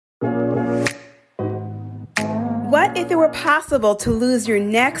What if it were possible to lose your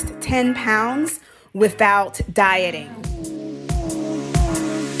next 10 pounds without dieting?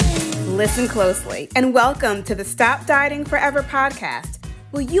 Listen closely and welcome to the Stop Dieting Forever podcast,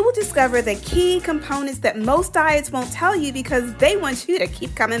 where you will discover the key components that most diets won't tell you because they want you to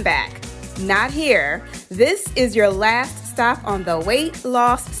keep coming back. Not here. This is your last stop on the weight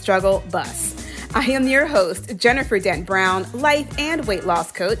loss struggle bus. I am your host, Jennifer Dent Brown, life and weight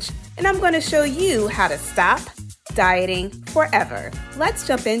loss coach, and I'm going to show you how to stop dieting forever. Let's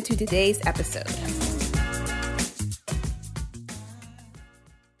jump into today's episode.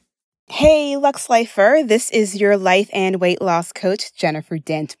 Hey, Lux Lifer. This is your life and weight loss coach, Jennifer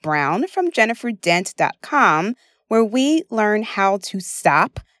Dent Brown from jenniferdent.com, where we learn how to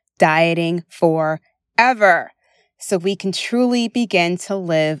stop dieting forever so we can truly begin to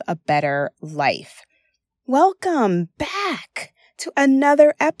live a better life. Welcome back to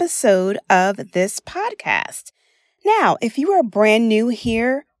another episode of this podcast. Now, if you are brand new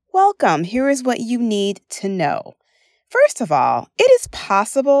here, welcome. Here is what you need to know. First of all, it is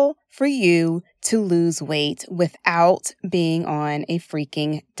possible for you to lose weight without being on a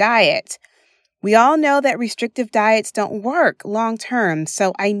freaking diet. We all know that restrictive diets don't work long term,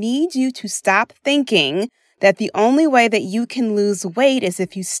 so I need you to stop thinking that the only way that you can lose weight is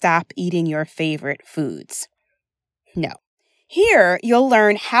if you stop eating your favorite foods. No. Here, you'll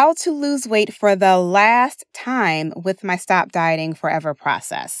learn how to lose weight for the last time with my Stop Dieting Forever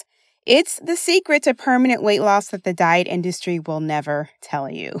process. It's the secret to permanent weight loss that the diet industry will never tell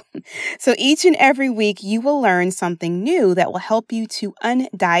you. So each and every week, you will learn something new that will help you to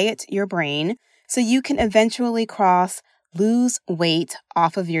undiet your brain so you can eventually lose weight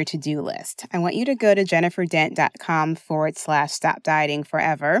off of your to-do list. I want you to go to jenniferdent.com/stop dieting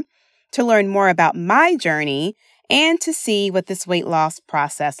forever to learn more about my journey and to see what this weight loss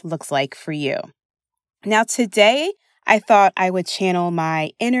process looks like for you. Now, today, I thought I would channel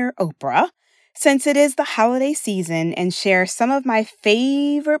my inner Oprah since it is the holiday season and share some of my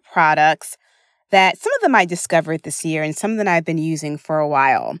favorite products that some of them I discovered this year and some of them I've been using for a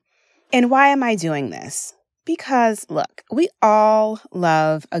while. And why am I doing this? Because, look, we all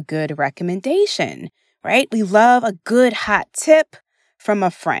love a good recommendation, right? We love a good hot tip from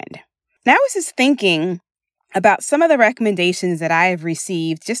a friend. Now, I was just thinking about some of the recommendations that I have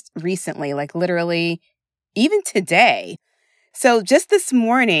received just recently, like literally even today. So just this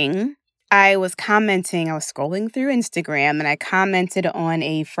morning, I was scrolling through Instagram and I commented on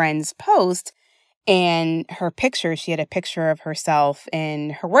a friend's post and her picture, she had a picture of herself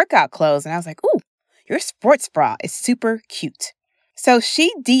in her workout clothes. And I was like, ooh, your sports bra is super cute. So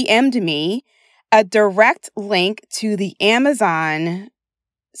she DM'd me a direct link to the Amazon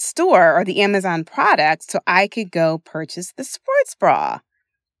store or the Amazon product so I could go purchase the sports bra.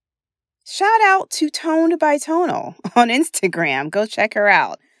 Shout out to Toned by Tonal on Instagram. Go check her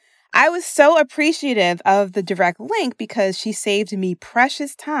out. I was so appreciative of the direct link because she saved me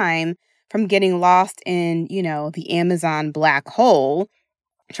precious time from getting lost in, the Amazon black hole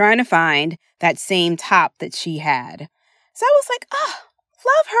trying to find that same top that she had. So I was like,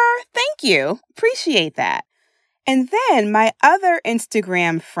 love her. Thank you. Appreciate that. And then my other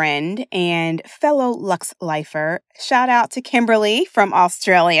Instagram friend and fellow Lux Lifer, shout out to Kimberly from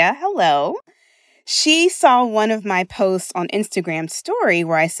Australia. Hello. She saw one of my posts on Instagram story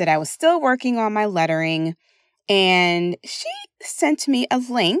where I said I was still working on my lettering, and she sent me a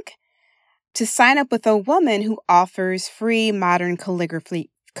link to sign up with a woman who offers free modern calligraphy,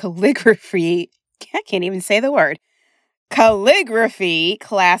 I can't even say the word, calligraphy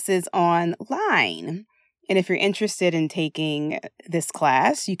classes online. And if you're interested in taking this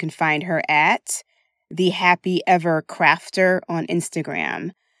class, you can find her at The Happy Ever Crafter on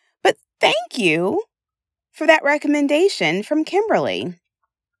Instagram. But thank you for that recommendation from Kimberly.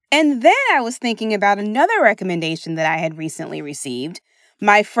 And then I was thinking about another recommendation that I had recently received.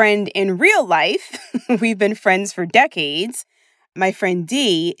 My friend in real life, we've been friends for decades, my friend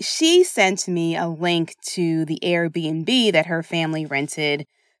Dee, she sent me a link to the Airbnb that her family rented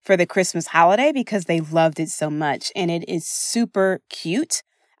for the Christmas holiday because they loved it so much. And it is super cute.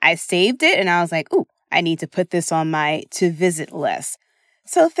 I saved it and I was like, ooh, I need to put this on my to visit list.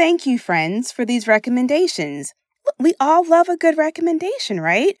 So thank you, friends, for these recommendations. Look, we all love a good recommendation,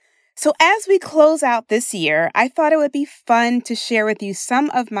 right? So as we close out this year, I thought it would be fun to share with you some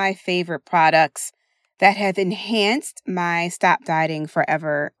of my favorite products that have enhanced my Stop Dieting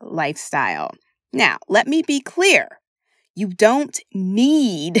Forever lifestyle. Now, let me be clear. You don't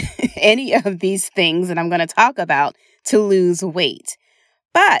need any of these things that I'm going to talk about to lose weight.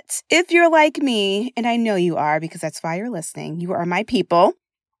 But if you're like me, and I know you are because that's why you're listening, you are my people,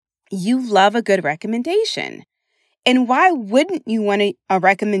 you love a good recommendation. And why wouldn't you want a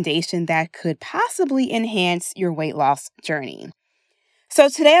recommendation that could possibly enhance your weight loss journey? So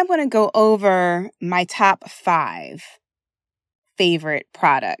today I'm going to go over my top 5 favorite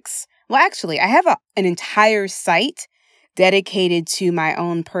products. Well, actually, I have an entire site dedicated to my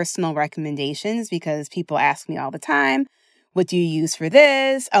own personal recommendations because people ask me all the time, what do you use for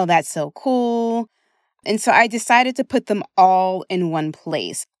this? Oh, that's so cool. And so I decided to put them all in one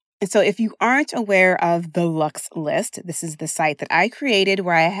place. And so if you aren't aware of the Lux List, this is the site that I created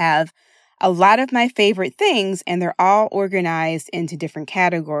where I have a lot of my favorite things, and they're all organized into different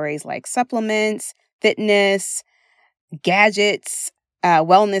categories like supplements, fitness, gadgets,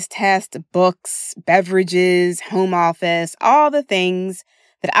 wellness tests, books, beverages, home office, all the things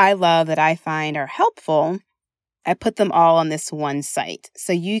that I love that I find are helpful. I put them all on this one site.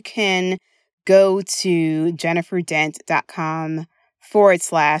 So you can go to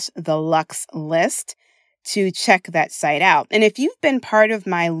jenniferdent.com/the Lux List to check that site out. And if you've been part of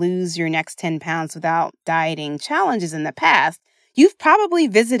my Lose Your Next 10 Pounds Without Dieting challenges in the past, you've probably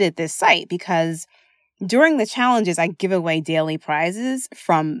visited this site because during the challenges, I give away daily prizes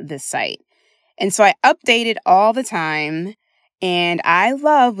from this site. And so I update it all the time. And I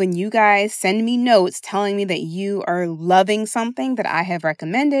love when you guys send me notes telling me that you are loving something that I have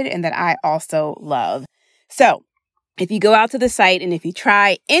recommended and that I also love. So if you go out to the site and if you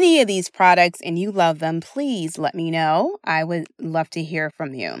try any of these products and you love them, please let me know. I would love to hear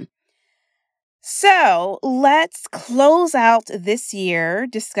from you. So let's close out this year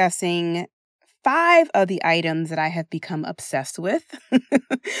discussing 5 of the items that I have become obsessed with. Or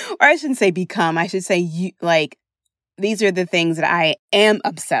I shouldn't say become, I should say these are the things that I am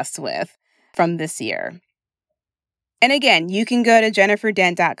obsessed with from this year. And again, you can go to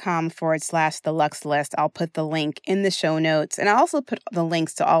jenniferdent.com/the Lux List. I'll put the link in the show notes. And I'll also put the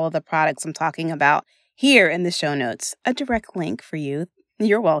links to all of the products I'm talking about here in the show notes. A direct link for you.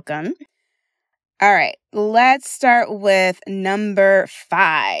 You're welcome. All right, let's start with number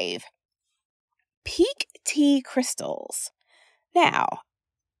 5. Pique tea crystals. Now,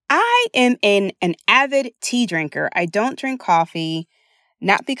 I am an avid tea drinker. I don't drink coffee,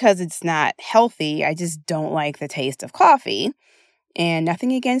 not because it's not healthy. I just don't like the taste of coffee. And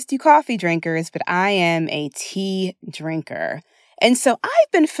nothing against you coffee drinkers, but I am a tea drinker. And so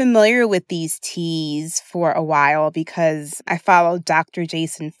I've been familiar with these teas for a while because I follow Dr.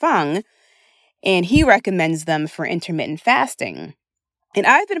 Jason Fung, and he recommends them for intermittent fasting. And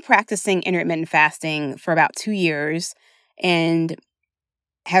I've been practicing intermittent fasting for about 2 years and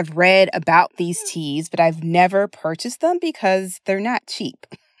have read about these teas, but I've never purchased them because they're not cheap.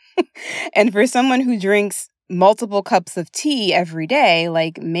 And for someone who drinks multiple cups of tea every day,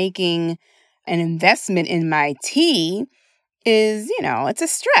 like making an investment in my tea is, it's a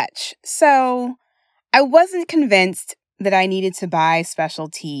stretch. So I wasn't convinced that I needed to buy special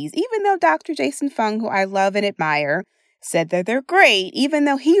teas, even though Dr. Jason Fung, who I love and admire, said that they're great. Even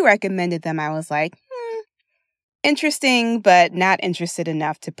though he recommended them, I was like, interesting, but not interested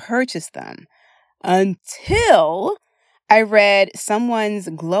enough to purchase them. Until I read someone's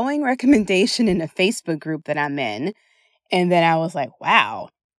glowing recommendation in a Facebook group that I'm in. And then I was like, wow.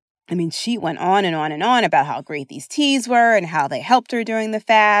 I mean, she went on and on and on about how great these teas were and how they helped her during the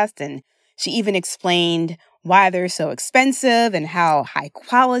fast. And she even explained why they're so expensive and how high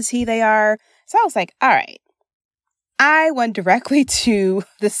quality they are. So I was like, all right. I went directly to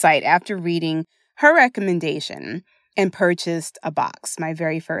the site after reading her recommendation and purchased a box, my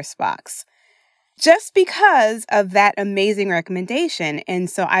very first box, just because of that amazing recommendation. And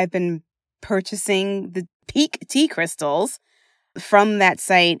so I've been purchasing the Pique tea crystals from that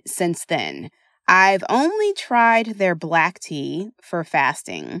site since then. I've only tried their black tea for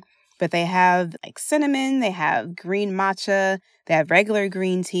fasting, but they have like cinnamon, they have green matcha, they have regular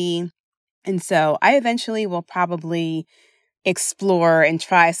green tea. And so I eventually will probably explore and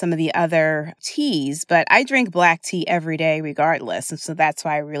try some of the other teas, but I drink black tea every day regardless. And so that's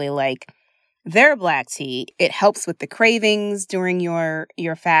why I really like their black tea. It helps with the cravings during your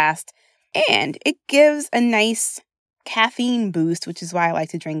fast, and it gives a nice caffeine boost, which is why I like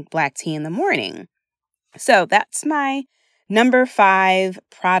to drink black tea in the morning. So that's my number 5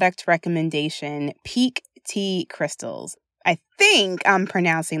 product recommendation, Pique tea crystals. I think I'm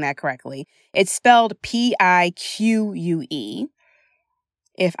pronouncing that correctly. It's spelled Pique.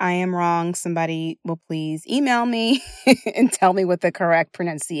 If I am wrong, somebody will please email me and tell me what the correct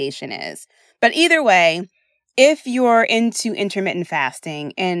pronunciation is. But either way, if you're into intermittent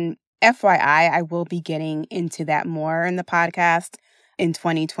fasting, and FYI, I will be getting into that more in the podcast in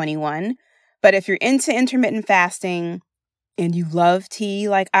 2021. But if you're into intermittent fasting, and you love tea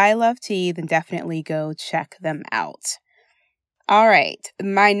like I love tea, then definitely go check them out. All right,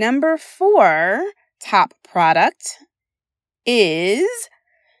 my number 4 top product is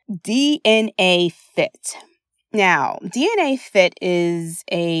DNA Fit. Now, DNA Fit is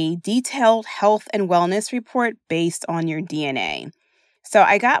a detailed health and wellness report based on your DNA. So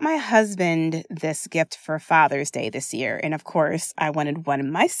I got my husband this gift for Father's Day this year. And of course, I wanted one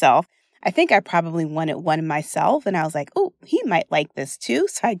myself. I think I probably wanted one myself. And I was like, oh, he might like this too.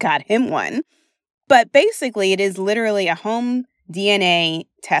 So I got him one. But basically, it is literally a home DNA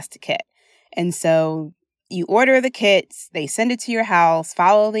test kit. And so you order the kits, they send it to your house,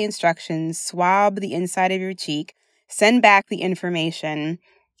 follow the instructions, swab the inside of your cheek, send back the information.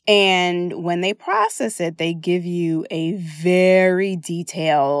 And when they process it, they give you a very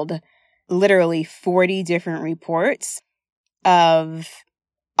detailed, literally 40 different reports of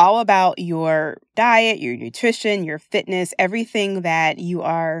all about your diet, your nutrition, your fitness, everything that you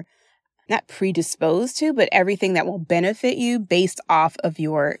are not predisposed to, but everything that will benefit you based off of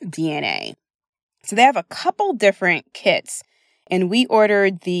your DNA. So they have a couple different kits, and we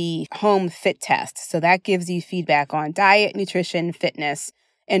ordered the home fit test. So that gives you feedback on diet, nutrition, fitness,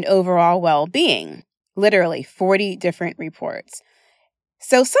 and overall well-being. Literally 40 different reports.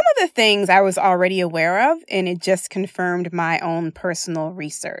 So some of the things I was already aware of, and it just confirmed my own personal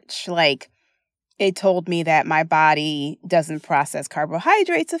research. Like, it told me that my body doesn't process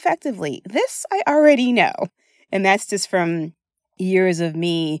carbohydrates effectively. This I already know. And that's just from years of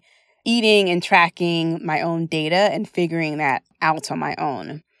me eating and tracking my own data and figuring that out on my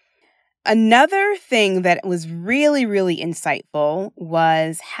own. Another thing that was really, really insightful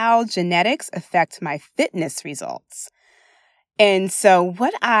was how genetics affect my fitness results. And so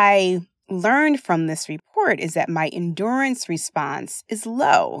what I learned from this report is that my endurance response is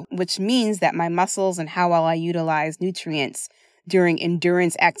low, which means that my muscles and how well I utilize nutrients during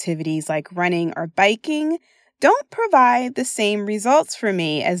endurance activities like running or biking don't provide the same results for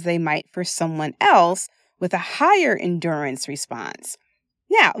me as they might for someone else with a higher endurance response.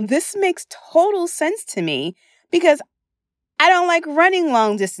 Now, this makes total sense to me because I don't like running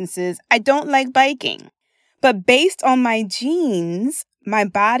long distances. I don't like biking. But based on my genes, my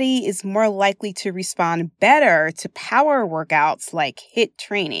body is more likely to respond better to power workouts like HIIT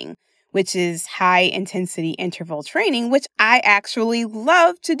training, which is high intensity interval training, which I actually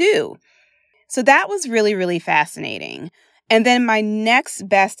love to do. So that was really, really fascinating. And then my next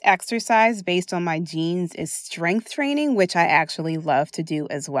best exercise based on my genes is strength training, which I actually love to do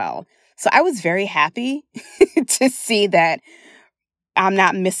as well. So I was very happy to see that I'm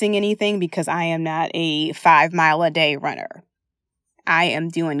not missing anything because I am not a 5-mile-a-day runner. I am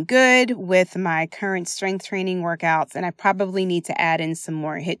doing good with my current strength training workouts, and I probably need to add in some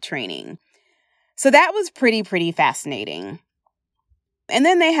more HIIT training. So that was pretty fascinating. And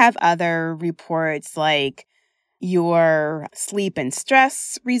then they have other reports like your sleep and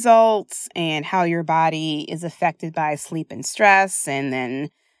stress results and how your body is affected by sleep and stress, and then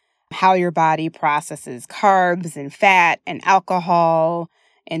how your body processes carbs and fat and alcohol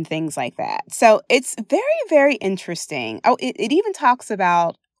and things like that. So it's very, very interesting. Oh, it even talks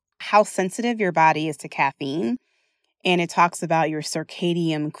about how sensitive your body is to caffeine, and it talks about your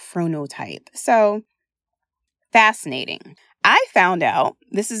circadian chronotype. So fascinating. I found out,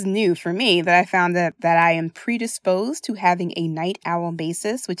 this is new for me, that I found that I am predisposed to having a night owl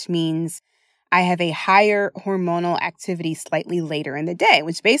basis, which means I have a higher hormonal activity slightly later in the day,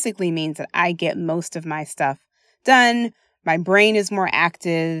 which basically means that I get most of my stuff done. My brain is more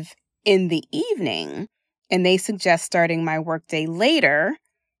active in the evening, and they suggest starting my workday later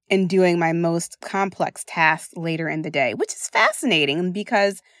and doing my most complex tasks later in the day, which is fascinating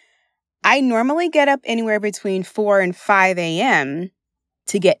because I normally get up anywhere between 4 and 5 a.m.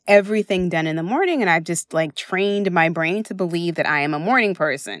 to get everything done in the morning, and I've just trained my brain to believe that I am a morning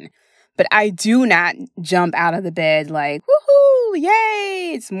person. But I do not jump out of the bed like, woohoo,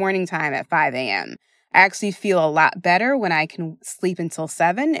 yay, it's morning time at 5 a.m. I actually feel a lot better when I can sleep until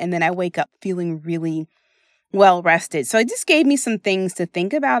 7, and then I wake up feeling really well rested. So it just gave me some things to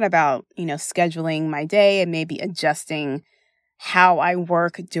think about, scheduling my day and maybe adjusting how I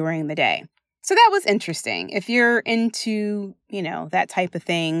work during the day. So that was interesting. If you're into, that type of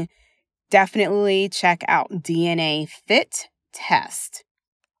thing, definitely check out DNA Fit Test.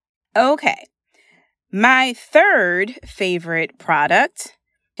 Okay. My third favorite product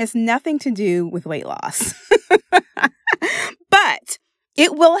has nothing to do with weight loss, but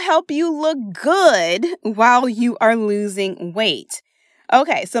it will help you look good while you are losing weight.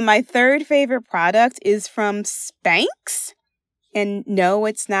 Okay. So my third favorite product is from Spanx. And no,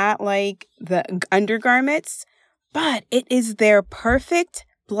 it's not like the undergarments, but it is their perfect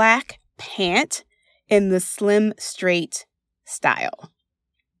black pant in the slim straight style.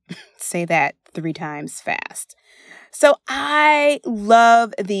 Say that 3 times fast. So I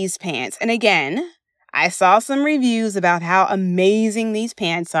love these pants. And again, I saw some reviews about how amazing these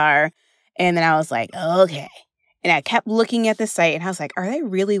pants are. And then I was like, okay. And I kept looking at the site and I was like, are they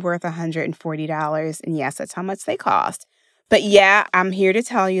really worth $140? And yes, that's how much they cost. But yeah, I'm here to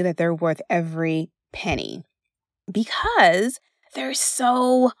tell you that they're worth every penny because they're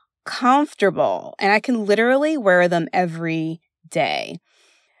so comfortable and I can literally wear them every day.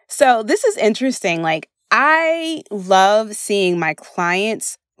 So this is interesting. Like, I love seeing my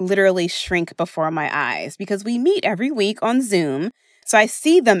clients literally shrink before my eyes because we meet every week on Zoom. So I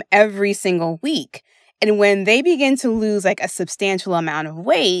see them every single week. And when they begin to lose like a substantial amount of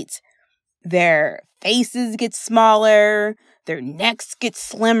weight, their faces get smaller, their necks get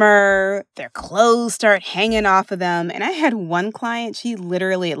slimmer, their clothes start hanging off of them. And I had one client, she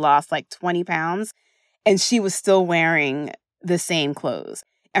literally lost like 20 pounds and she was still wearing the same clothes.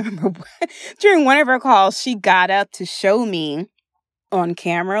 I remember during one of her calls, she got up to show me on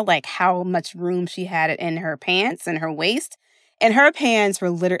camera like how much room she had in her pants and her waist. And her pants were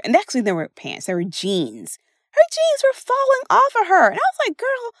literally, and actually they were pants, they were jeans. Her jeans were falling off of her. And I was like,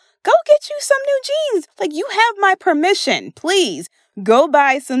 girl, go get you some new jeans. Like, you have my permission. Please go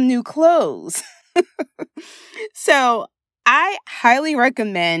buy some new clothes. So I highly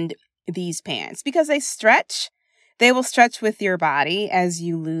recommend these pants because they stretch. They will stretch with your body as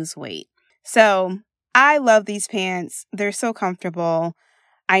you lose weight. So I love these pants. They're so comfortable.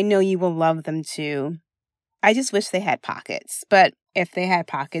 I know you will love them too. I just wish they had pockets, but if they had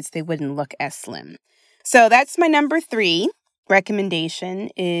pockets, they wouldn't look as slim. So that's my number 3 recommendation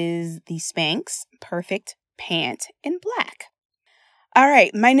is the Spanx Perfect Pant in black. All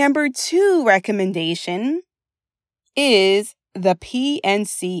right, my number 2 recommendation is the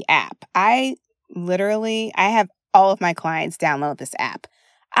PNC app. I have all of my clients download this app.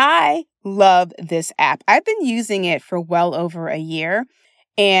 I love this app. I've been using it for well over a year,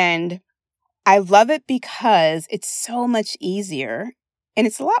 and I love it because it's so much easier and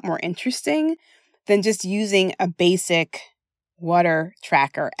it's a lot more interesting than just using a basic water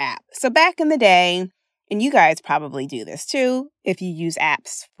tracker app. So back in the day, and you guys probably do this too, if you use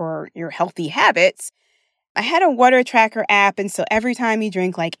apps for your healthy habits, I had a water tracker app. And so every time you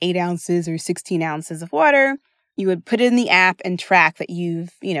drink like 8 ounces or 16 ounces of water, you would put it in the app and track that you've,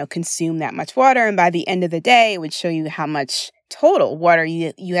 consumed that much water. And by the end of the day, it would show you how much total water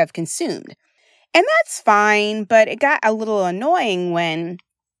you have consumed. And that's fine, but it got a little annoying when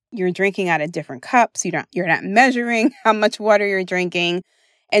you're drinking out of different cups. You're not measuring how much water you're drinking.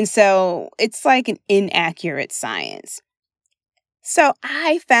 And so it's like an inaccurate science. So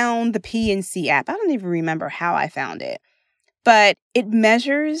I found the PNC app. I don't even remember how I found it, but it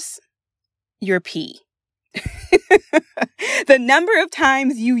measures your pee. The number of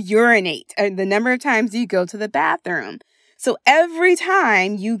times you urinate, or the number of times you go to the bathroom. So every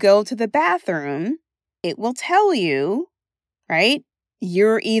time you go to the bathroom, it will tell you, right?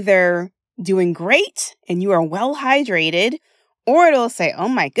 You're either doing great and you are well hydrated, or it'll say, oh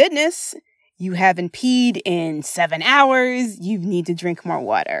my goodness, you haven't peed in 7 hours. You need to drink more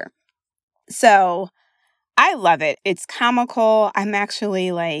water. So I love it. It's comical. I'm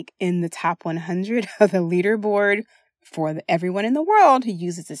actually like in the top 100 of the leaderboard for everyone in the world who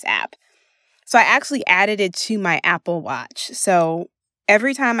uses this app. So I actually added it to my Apple Watch. So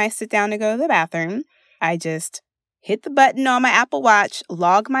every time I sit down to go to the bathroom, I just hit the button on my Apple Watch,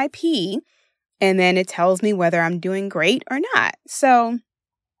 log my pee, and then it tells me whether I'm doing great or not. So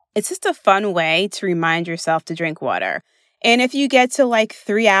it's just a fun way to remind yourself to drink water. And if you get to like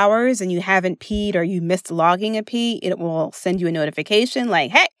 3 hours and you haven't peed or you missed logging a pee, it will send you a notification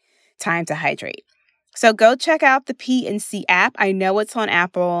like, hey, time to hydrate. So go check out the PNC app. I know it's on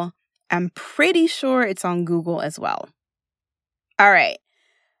Apple. I'm pretty sure it's on Google as well. All right.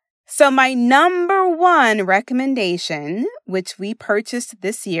 So my number 1 recommendation, which we purchased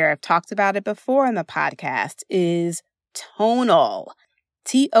this year, I've talked about it before in the podcast, is Tonal.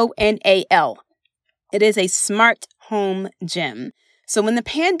 Tonal. It is a smart home gym. So when the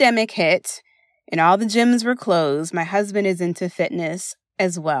pandemic hit and all the gyms were closed, my husband is into fitness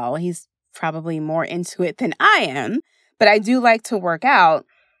as well. He's probably more into it than I am, but I do like to work out.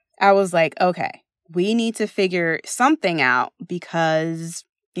 I was like, okay, we need to figure something out because,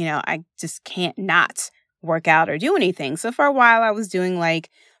 I just can't not work out or do anything. So for a while, I was doing like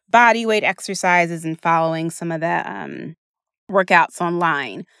body weight exercises and following some of the workouts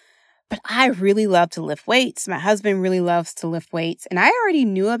online. But I really love to lift weights. My husband really loves to lift weights. And I already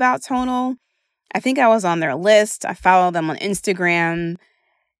knew about Tonal. I think I was on their list. I followed them on Instagram,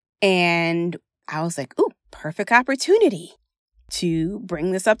 and I was like, ooh, perfect opportunity to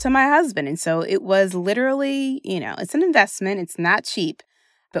bring this up to my husband. And so it was literally, it's an investment. It's not cheap,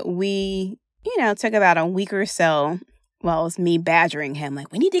 but we, took about a week or so. Well, it was me badgering him,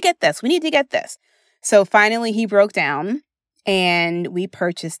 like, we need to get this. We need to get this. So finally he broke down and we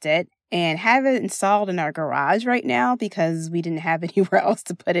purchased it and have it installed in our garage right now because we didn't have anywhere else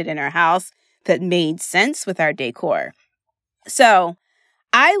to put it in our house that made sense with our decor. So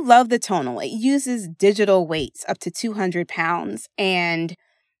I love the Tonal. It uses digital weights up to 200 pounds. And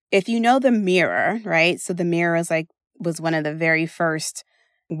if you know the Mirror, right? So the Mirror was one of the very first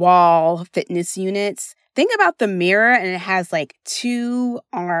wall fitness units. Think about the Mirror, and it has like 2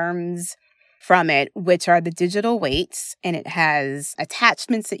 arms from it, which are the digital weights, and it has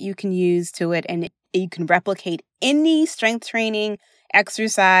attachments that you can use to it, and you can replicate any strength training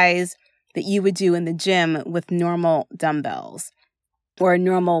exercise that you would do in the gym with normal dumbbells or a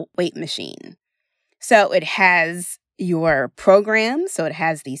normal weight machine. So it has your program. So it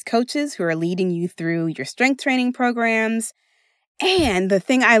has these coaches who are leading you through your strength training programs. And the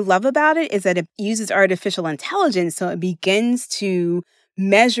thing I love about it is that it uses artificial intelligence. So it begins to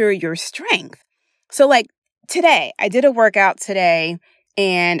measure your strength. So like today, I did a workout today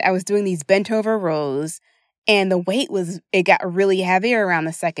and I was doing these bent over rows and the weight it got really heavy around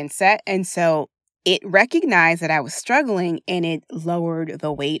the second set. And so it recognized that I was struggling and it lowered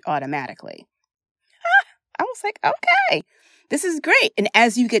the weight automatically. I was like, okay, this is great. And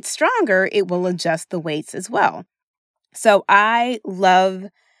as you get stronger, it will adjust the weights as well. So I love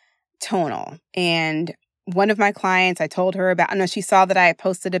Tonal. And one of my clients, I told her about, she saw that I had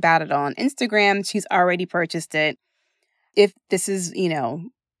posted about it on Instagram. She's already purchased it. If this is,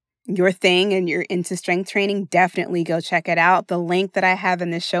 your thing and you're into strength training, definitely go check it out. The link that I have in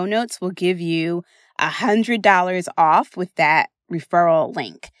the show notes will give you $100 off with that referral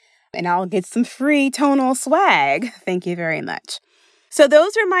link. And I'll get some free Tonal swag. Thank you very much. So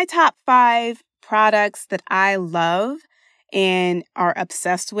those are my top 5 products that I love and are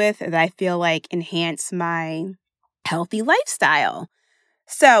obsessed with that I feel like enhance my healthy lifestyle.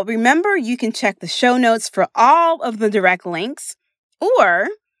 So remember, you can check the show notes for all of the direct links, or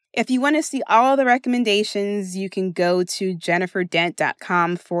if you want to see all of the recommendations, you can go to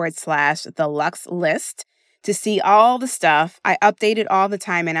jenniferdent.com/the Luxe List to see all the stuff. I update it all the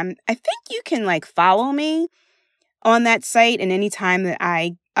time, and I think you can follow me on that site, and anytime that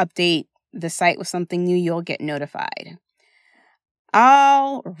I update the site with something new, you'll get notified.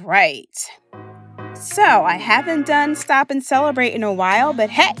 All right. So I haven't done Stop and Celebrate in a while, but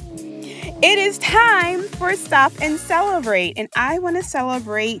hey, it is time for Stop and Celebrate. And I want to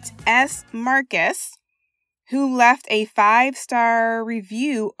celebrate S. Marcus, who left a 5-star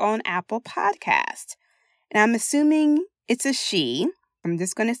review on Apple Podcast. And I'm assuming it's a she. I'm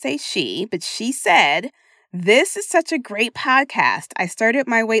just going to say she, but she said, "This is such a great podcast. I started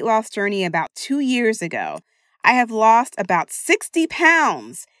my weight loss journey about 2 years ago. I have lost about 60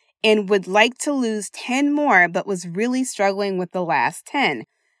 pounds and would like to lose 10 more, but was really struggling with the last 10.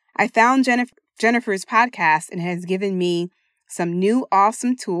 I found Jennifer's podcast and has given me some new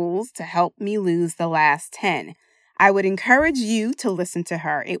awesome tools to help me lose the last 10. I would encourage you to listen to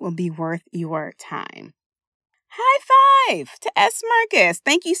her. It will be worth your time." High five to S. Marcus.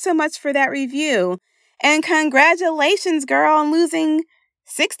 Thank you so much for that review. And congratulations, girl, on losing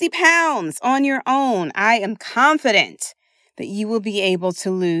 60 pounds on your own. I am confident that you will be able to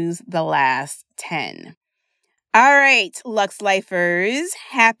lose the last 10. All right, Luxe Lifers,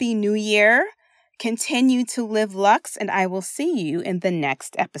 Happy New Year. Continue to live Luxe, and I will see you in the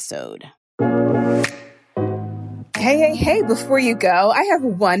next episode. Hey, before you go, I have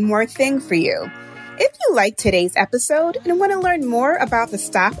one more thing for you. If you like today's episode and want to learn more about the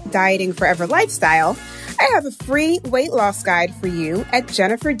Stop Dieting Forever lifestyle, I have a free weight loss guide for you at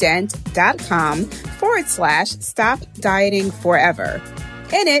jenniferdent.com/Stop Dieting Forever.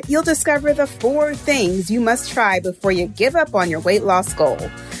 In it, you'll discover the 4 things you must try before you give up on your weight loss goal.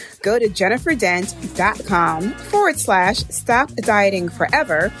 Go to jenniferdent.com/Stop Dieting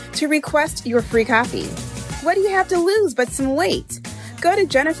Forever to request your free copy. What do you have to lose but some weight? Go to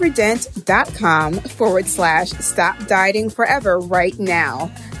jenniferdent.com/Stop Dieting Forever right now.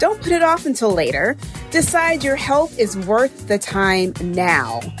 Don't put it off until later. Decide your health is worth the time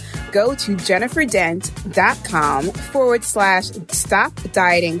now. Go to jenniferdent.com/Stop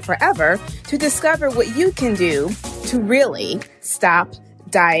Dieting Forever to discover what you can do to really stop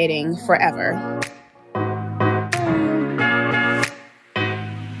dieting forever.